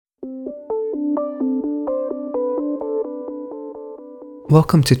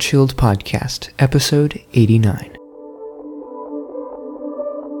Welcome to Chilled Podcast, episode 89.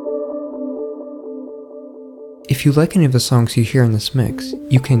 If you like any of the songs you hear in this mix,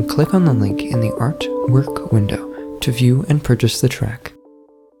 you can click on the link in the artwork window to view and purchase the track.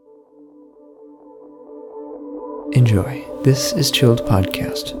 Enjoy. This is Chilled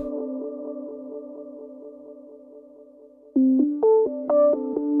Podcast.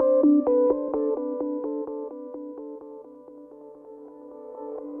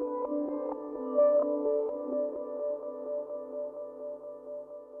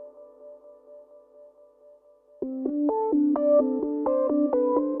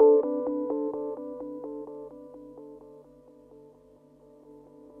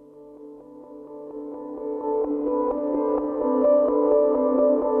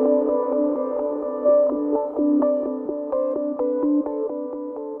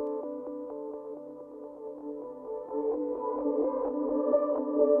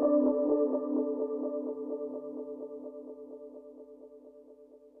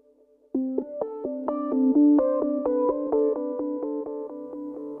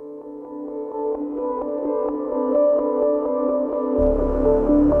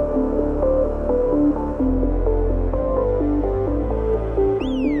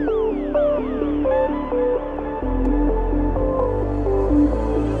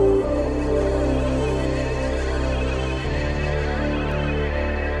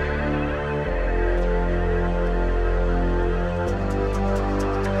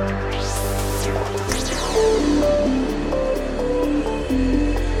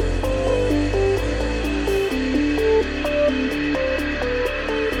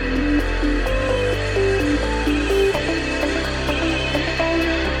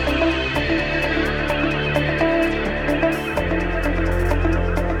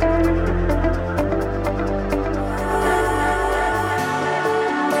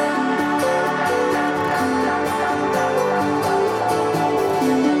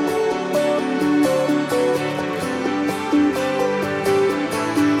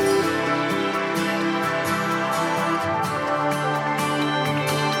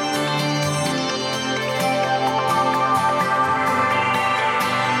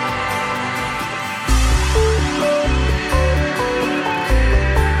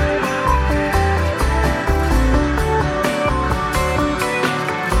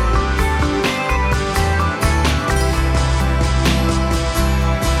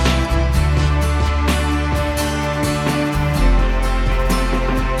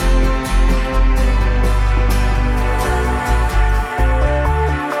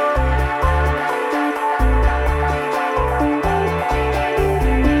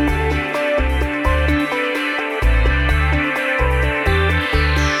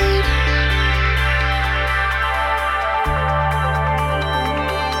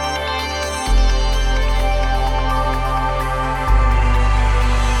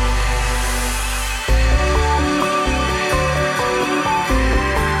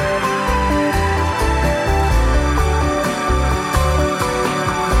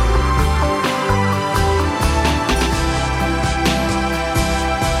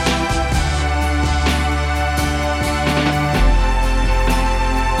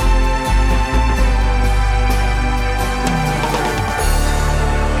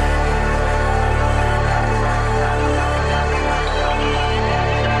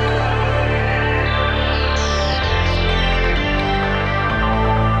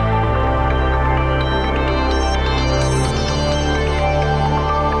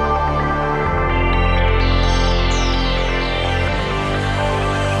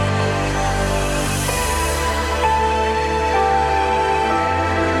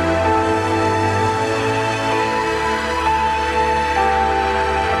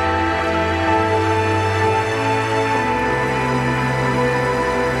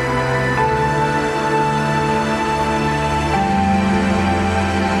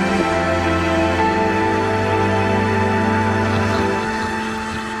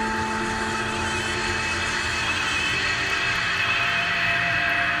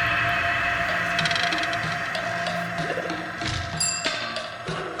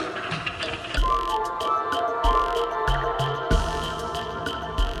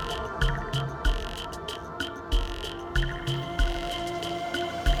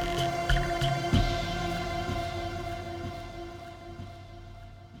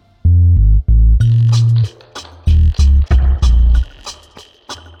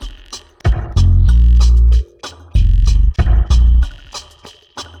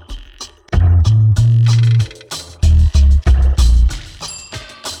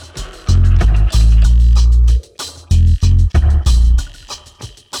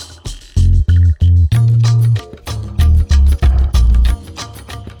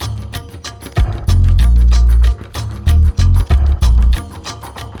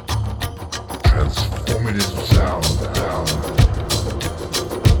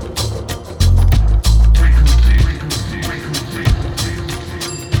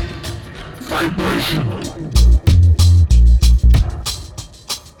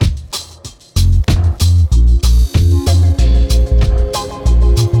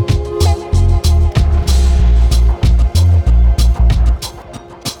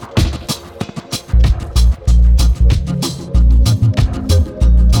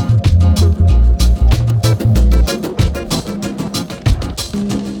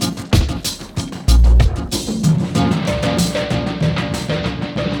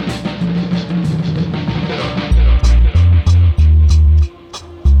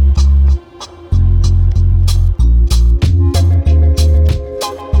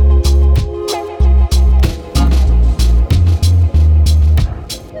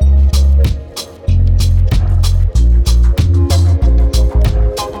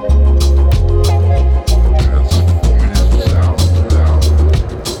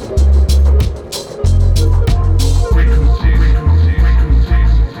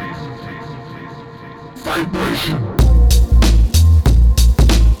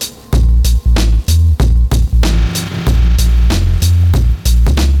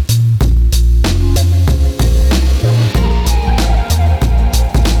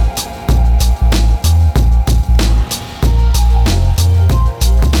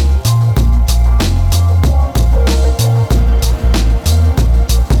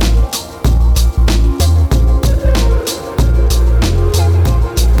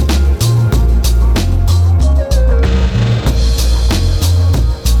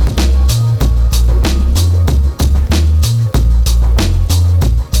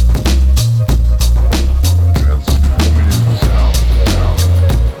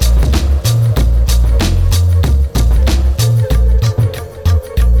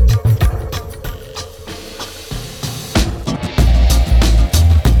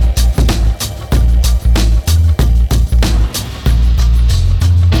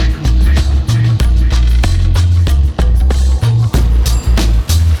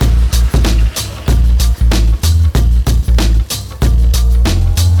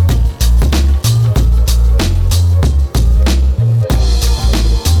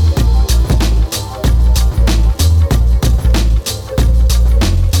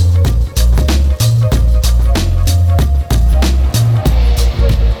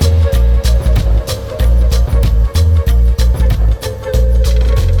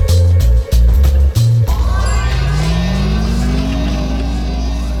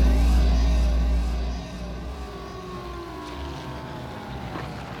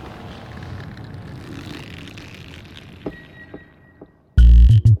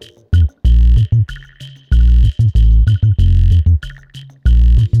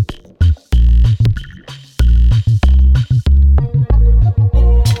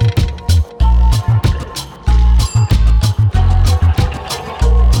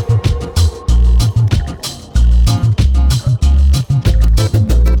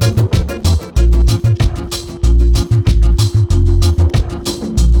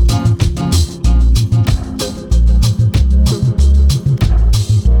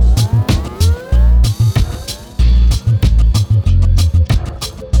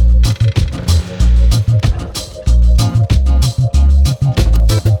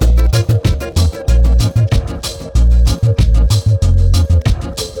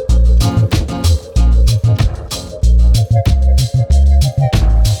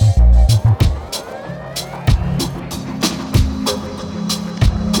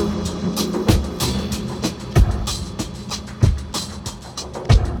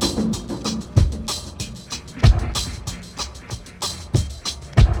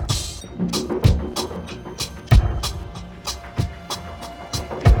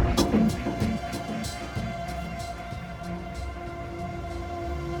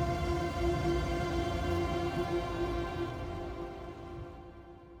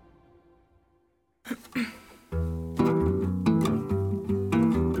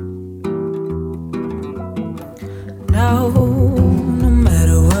 No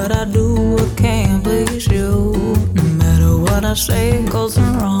matter what I do, I can't please you. No matter what I say, it goes the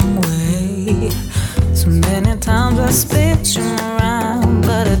wrong way. So many times I spit you around,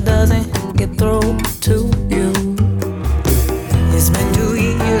 but it doesn't get through to you. It's been 2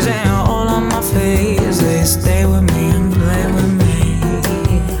 years and you're all on my face. They stay with me and play with me.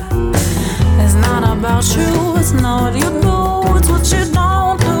 It's not about you, it's not what you do, it's what you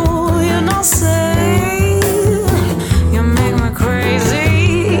don't do, you don't say. You make me crazy,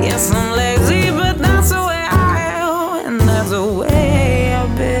 yes I'm lazy, but that's the way I am, and that's the way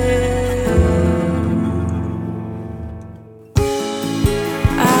I've been.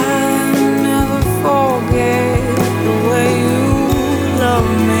 I never forget the way you love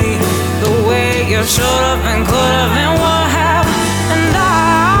me, the way you showed up and could have been what happened, and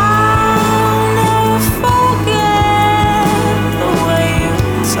I'll never forget the way you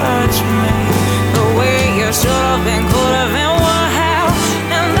touched me, the way you showed up and could have been what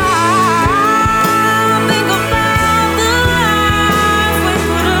happened, and I think about the life we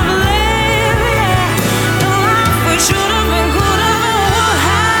could have lived, yeah, the life we should have been, could have been what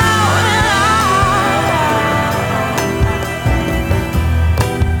happened.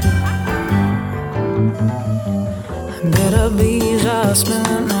 Bitter bees are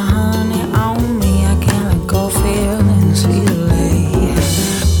spilling the honey on me. I can't let go, feelings easily.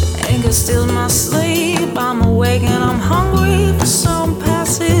 Anger steals my sleep. I'm awake and I'm hungry for some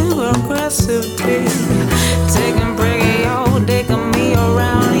passive aggressive tea. Taking break, yo, digging me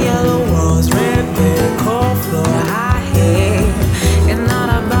around yellow walls, red bed, cold floor, I hate. It's not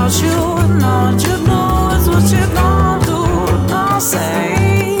about you, it's not what you do, it's what you don't do, don't say.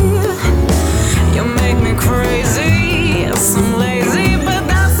 You make me crazy, yes I'm lazy, but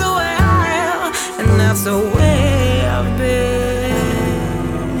that's the way I am, and that's the way I've been.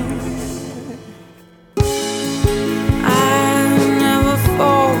 I never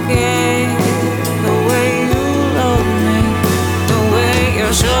forget the way you love me, the way you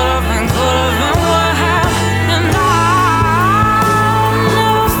showed up and could have been what happened, and I'll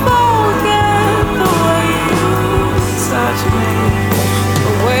never forget the way you touched me,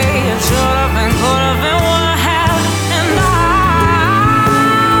 the way you showed up and could have been what happened, and I'll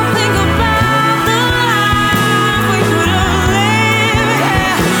think about the life we could have lived,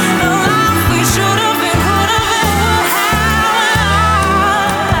 yeah, the life we should have been, could have been what happened.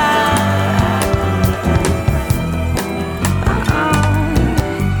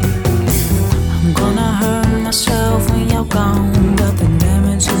 I'm gonna hurt myself when you're gone, but the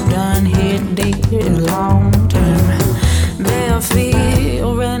damage is done hit deep, long term. Bare feet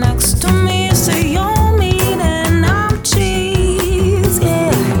right next to me, say you're mean and I'm cheese,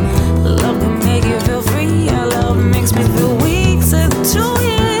 yeah. Love can make you feel free, yeah, love makes me feel weak. Said 2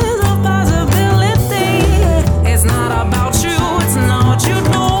 years of possibility. It's not about you, it's not what you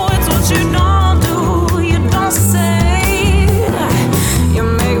do, it's what you don't do, you don't say. You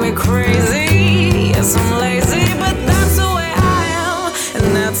make me crazy, yes I'm lazy, but that's the way I am, and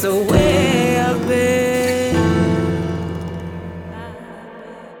that's the way I've been.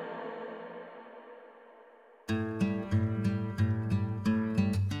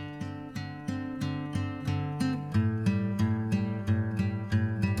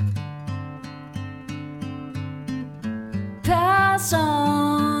 Pass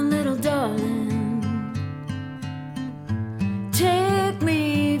on, little darling. Take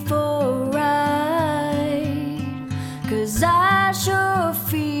me for a ride, 'cause I sure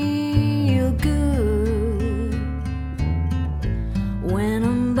feel good when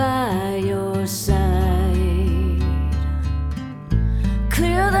I'm by your side.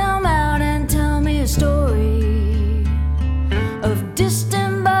 Clear them out and tell me a story of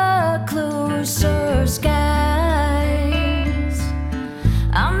distant but closer skies.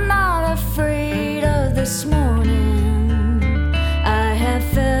 I'm not afraid of this morning. I have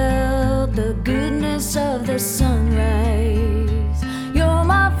felt the goodness of the sunrise. You're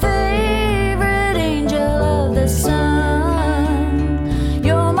my favorite angel of the sun.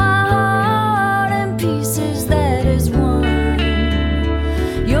 You're my heart in pieces that is one.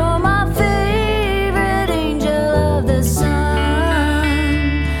 You're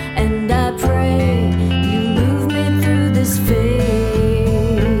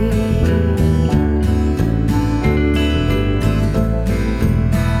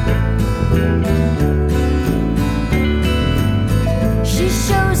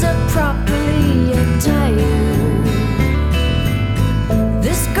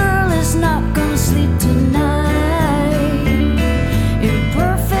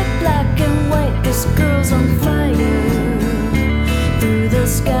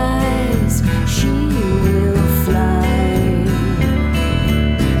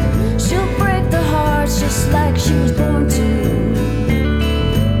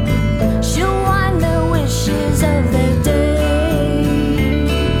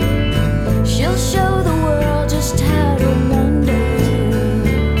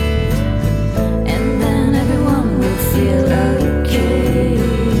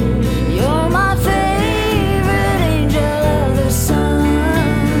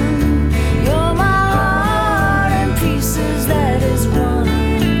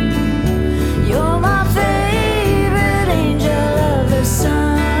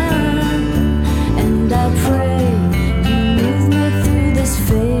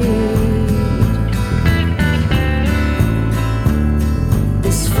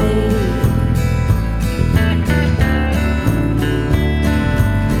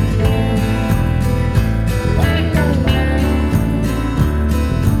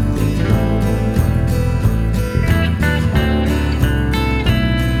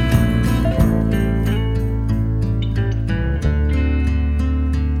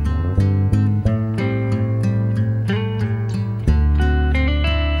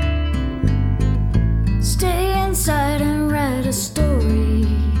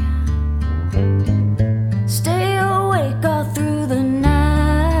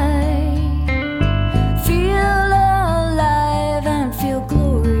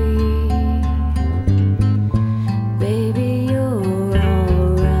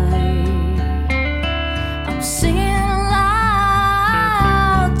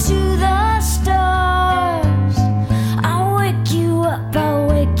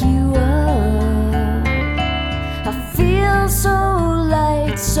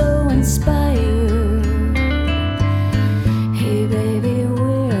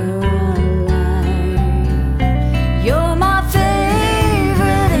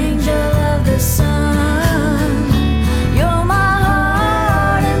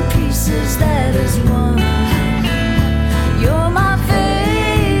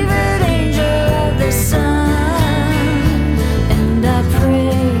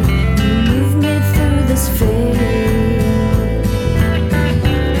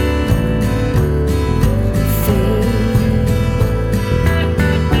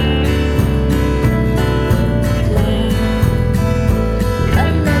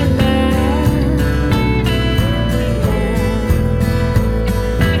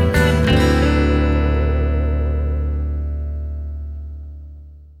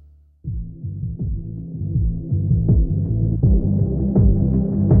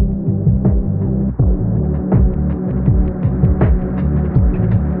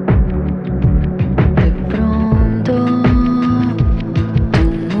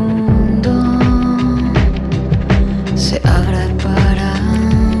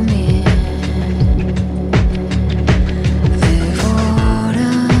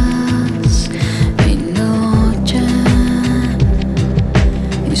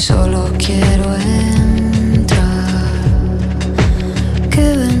y solo quiero entrar.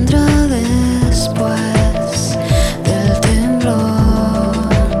 ¿Qué vendrá después del temblor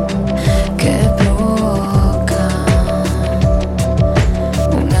que provoca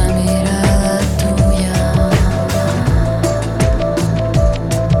una mirada tuya?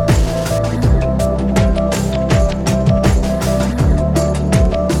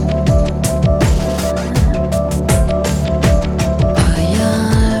 Hay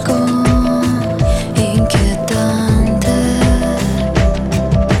algo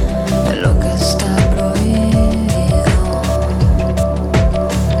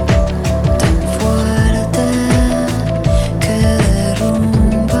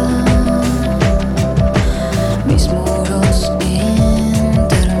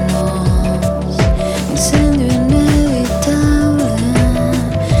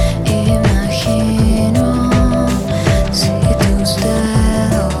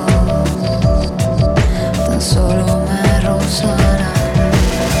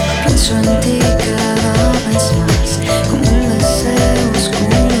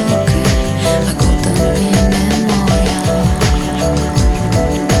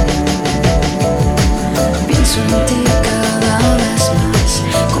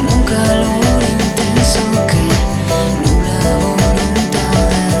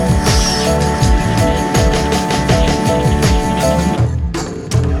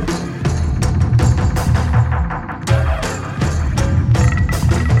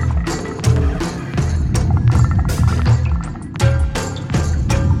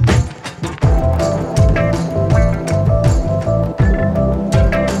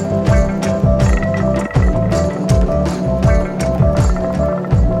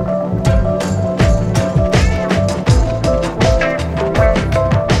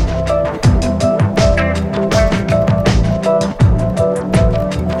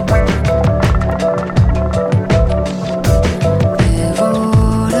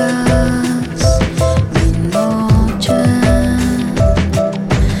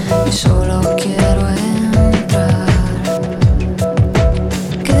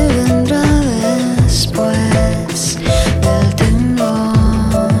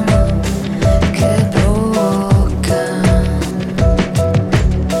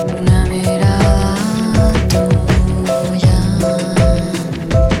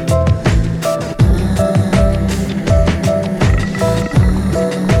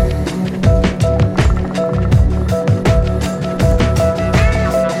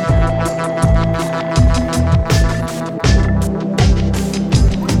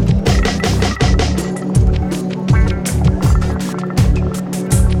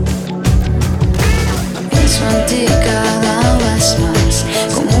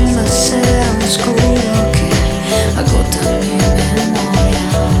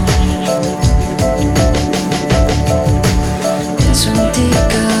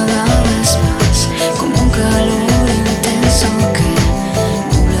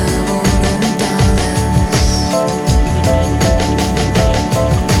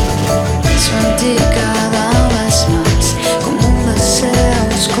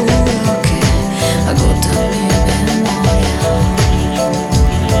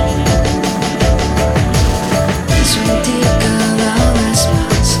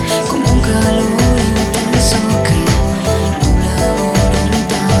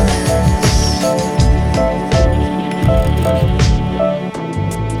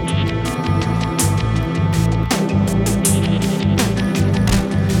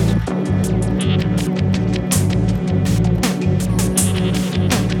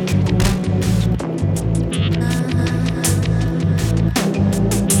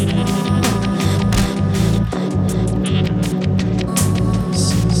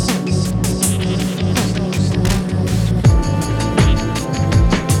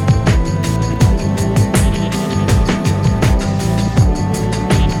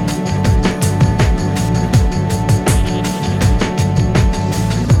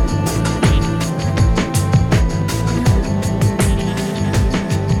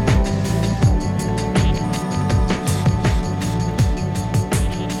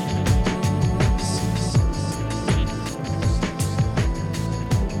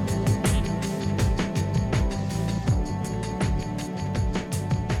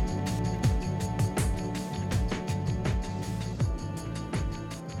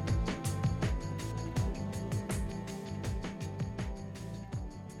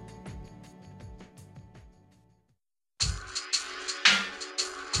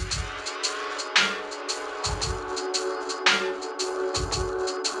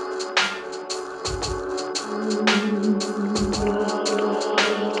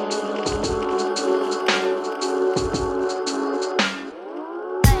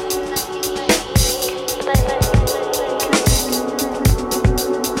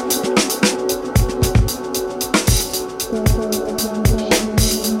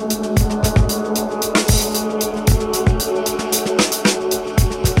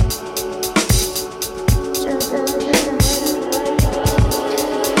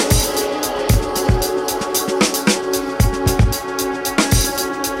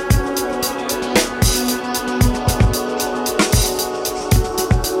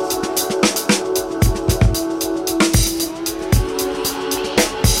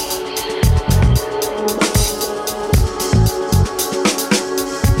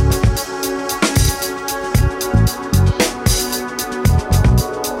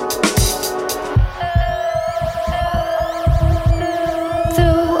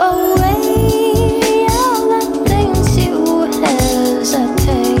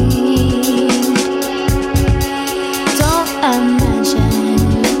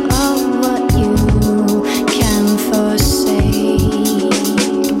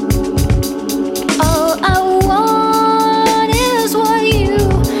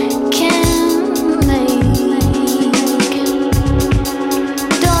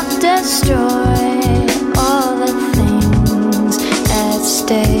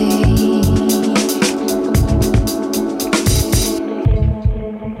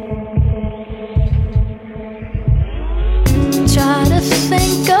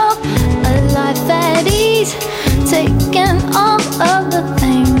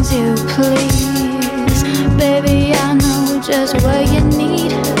please. Baby, I know just what you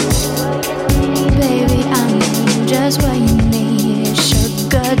need. Baby, I know just what you need.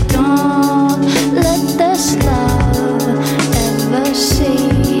 Sugar, don't let this love ever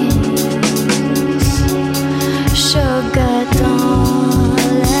cease. Sugar, don't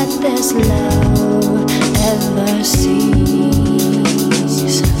let this love ever cease.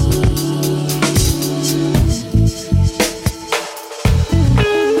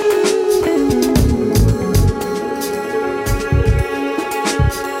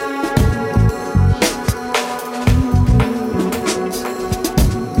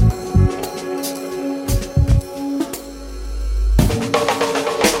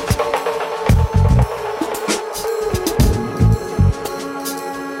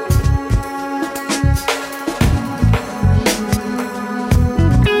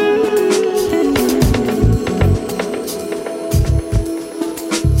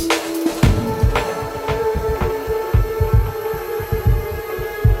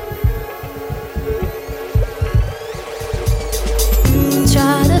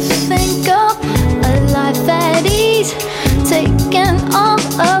 Try to think of a life at ease, taking all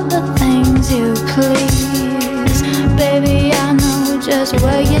of the things you please. Baby, I know just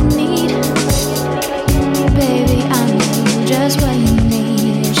what you need. Baby, I know just what you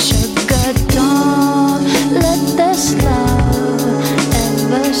need. Sugar, don't let this love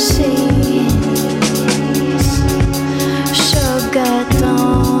ever cease. Sugar,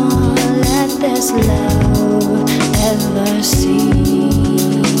 don't let this love ever cease.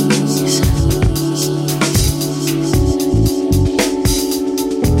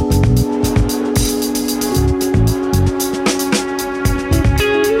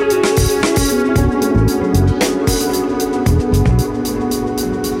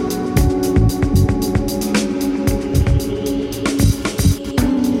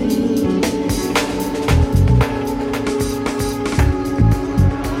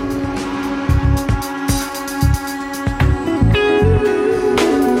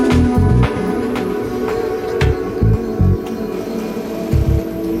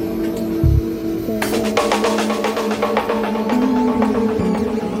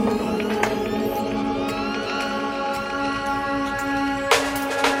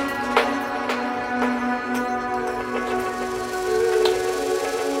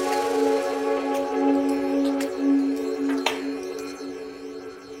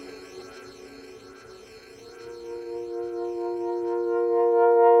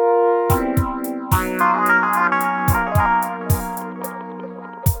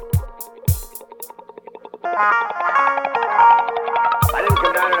 I didn't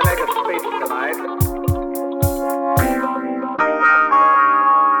come down here to make a speech tonight.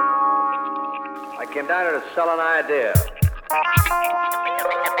 I came down here to sell an idea.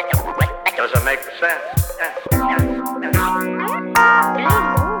 Does it make sense?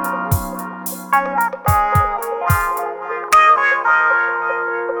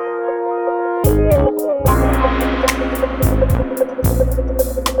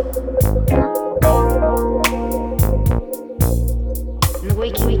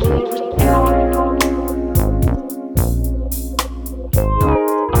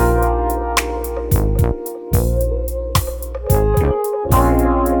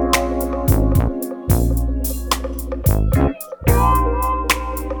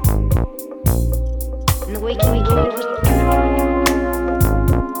 Wiki.